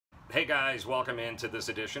Hey guys, welcome into this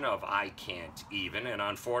edition of I Can't Even, and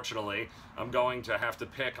unfortunately, I'm going to have to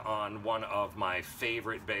pick on one of my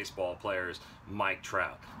favorite baseball players, Mike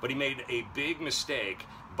Trout. But he made a big mistake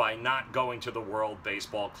by not going to the World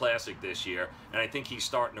Baseball Classic this year, and I think he's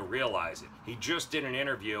starting to realize it. He just did an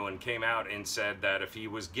interview and came out and said that if he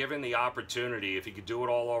was given the opportunity, if he could do it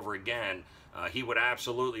all over again, he would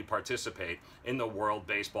absolutely participate in the World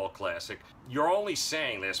Baseball Classic. You're only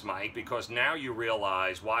saying this, Mike, because now you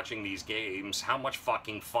realize watching these games how much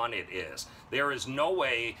fucking fun it is. There is no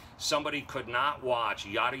way somebody could not watch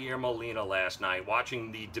Yadier Molina last night,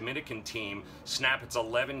 watching the Dominican team snap its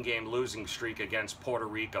 11-game losing streak against Puerto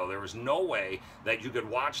Rico. There is no way that you could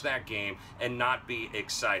watch that game and not be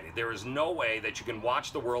excited. There is no way that you can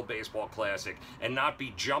watch the World Baseball Classic and not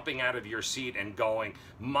be jumping out of your seat and going,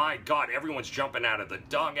 my God, everyone's jumping out of the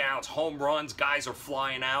dugouts, home runs, guys are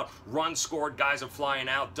flying out, runs scored, guys are flying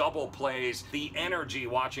out, double plays. The energy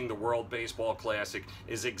watching the World Baseball Classic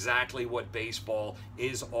is exactly what baseball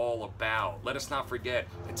is all about. Let us not forget,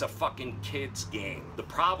 it's a fucking kids game. The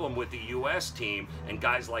problem with the U.S. team and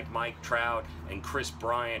guys like Mike Trout and Chris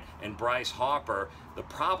Bryant and Bryce Harper, the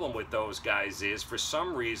problem with those guys is, for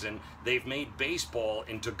some reason, they've made baseball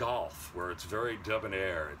into golf, where it's very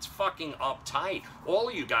debonair. It's fucking uptight. All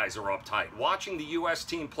of you guys are uptight. Watching the U.S.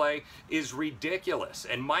 team play is ridiculous.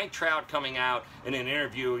 And Mike Trout coming out in an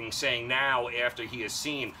interview and saying now, after he has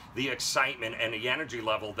seen the excitement and the energy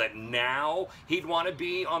level, that now he'd want to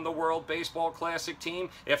be on the World Baseball Classic team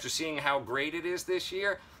after seeing how great it is this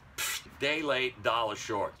year, day late, dollar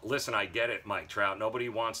short. Listen, I get it, Mike Trout. Nobody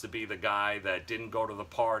wants to be the guy that didn't go to the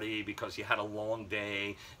party because you had a long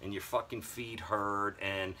day and your fucking feet hurt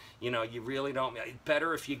and, you know, you really don't.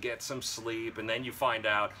 Better if you get some sleep and then you find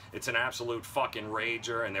out it's an absolute fucking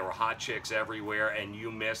rager and there were hot chicks everywhere and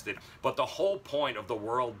you missed it. But the whole point of the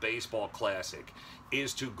World Baseball Classic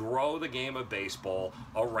is to grow the game of baseball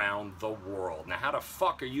around the world. Now, how the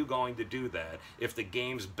fuck are you going to do that if the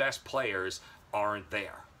game's best players aren't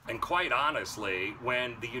there? And quite honestly,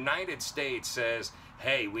 when the United States says,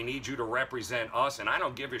 hey, we need you to represent us, and I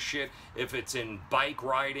don't give a shit if it's in bike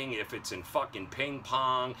riding, if it's in fucking ping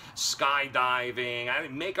pong, skydiving, I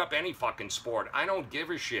make up any fucking sport. I don't give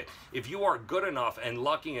a shit. If you are good enough and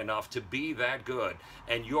lucky enough to be that good,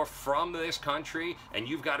 and you're from this country, and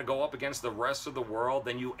you've got to go up against the rest of the world,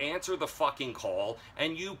 then you answer the fucking call,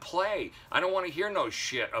 and you play. I don't want to hear no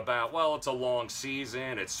shit about, well, it's a long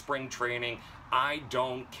season, it's spring training. I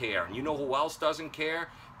don't care. And you know who else doesn't care?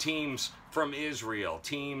 Teams from Israel,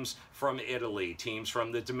 teams from Italy, teams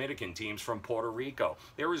from the Dominican, teams from Puerto Rico.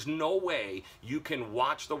 There is no way you can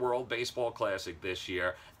watch the World Baseball Classic this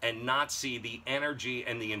year and not see the energy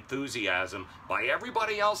and the enthusiasm by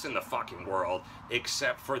everybody else in the fucking world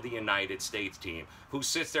except for the United States team, who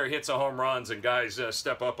sits there, hits a home runs, and guys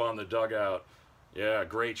step up on the dugout. Yeah,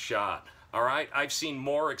 great shot. All right, I've seen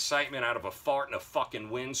more excitement out of a fart in a fucking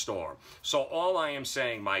windstorm. So all I am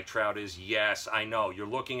saying, Mike Trout, is yes, I know. You're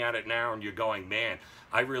looking at it now and you're going, man,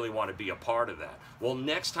 I really want to be a part of that. Well,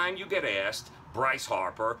 next time you get asked, Bryce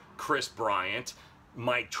Harper, Chris Bryant,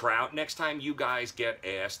 Mike Trout, next time you guys get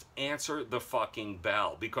asked, answer the fucking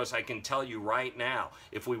bell. Because I can tell you right now,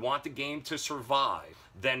 if we want the game to survive,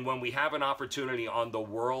 then when we have an opportunity on the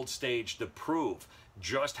world stage to prove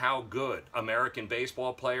just how good American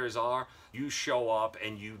baseball players are, you show up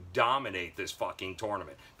and you dominate this fucking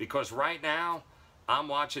tournament. Because right now, I'm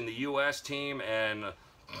watching the U.S. team, and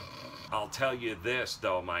I'll tell you this,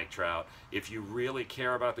 though, Mike Trout, if you really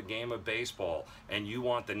care about the game of baseball and you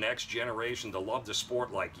want the next generation to love the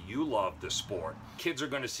sport like you love the sport, kids are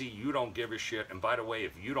going to see you don't give a shit. And by the way,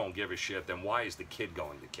 if you don't give a shit, then why is the kid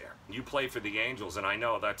going to care? You play for the Angels, and I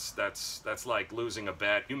know that's like losing a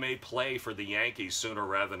bet. You may play for the Yankees sooner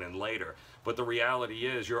rather than later, but the reality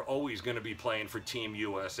is you're always going to be playing for Team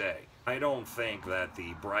USA. I don't think that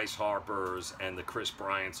the Bryce Harpers and the Chris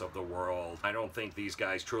Bryants of the world, I don't think these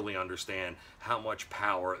guys truly understand how much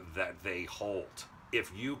power that they hold.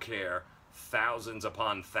 If you care, thousands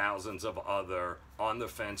upon thousands of other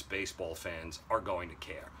on-the-fence baseball fans are going to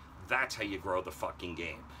care. That's how you grow the fucking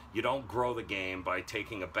game. You don't grow the game by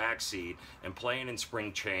taking a back seat and playing in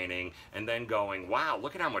spring training and then going, wow,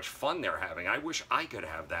 look at how much fun they're having. I wish I could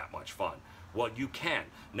have that much fun. Well, you can.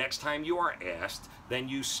 Next time you are asked, then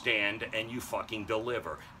you stand and you fucking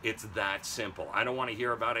deliver. It's that simple. I don't want to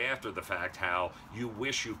hear about after the fact how you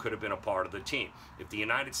wish you could have been a part of the team. If the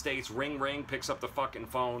United States ring picks up the fucking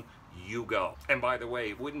phone, you go. And by the way,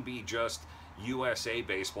 it wouldn't be just USA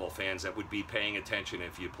baseball fans that would be paying attention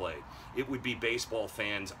if you played. It would be baseball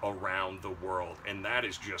fans around the world, and that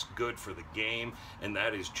is just good for the game, and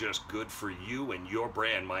that is just good for you and your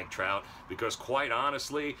brand, Mike Trout, because quite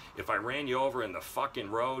honestly, if I ran you over in the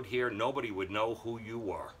fucking road here, nobody would know who you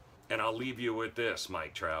were. And I'll leave you with this,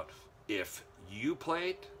 Mike Trout. If you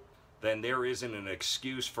played, then there isn't an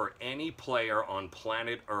excuse for any player on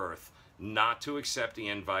planet Earth not to accept the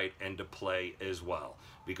invite and to play as well.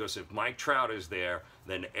 Because if Mike Trout is there,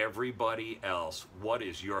 then everybody else, what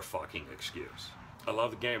is your fucking excuse? I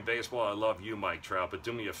love the game of baseball. I love you, Mike Trout, but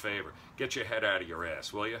do me a favor. Get your head out of your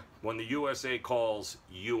ass, will you? When the USA calls,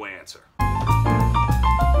 you answer.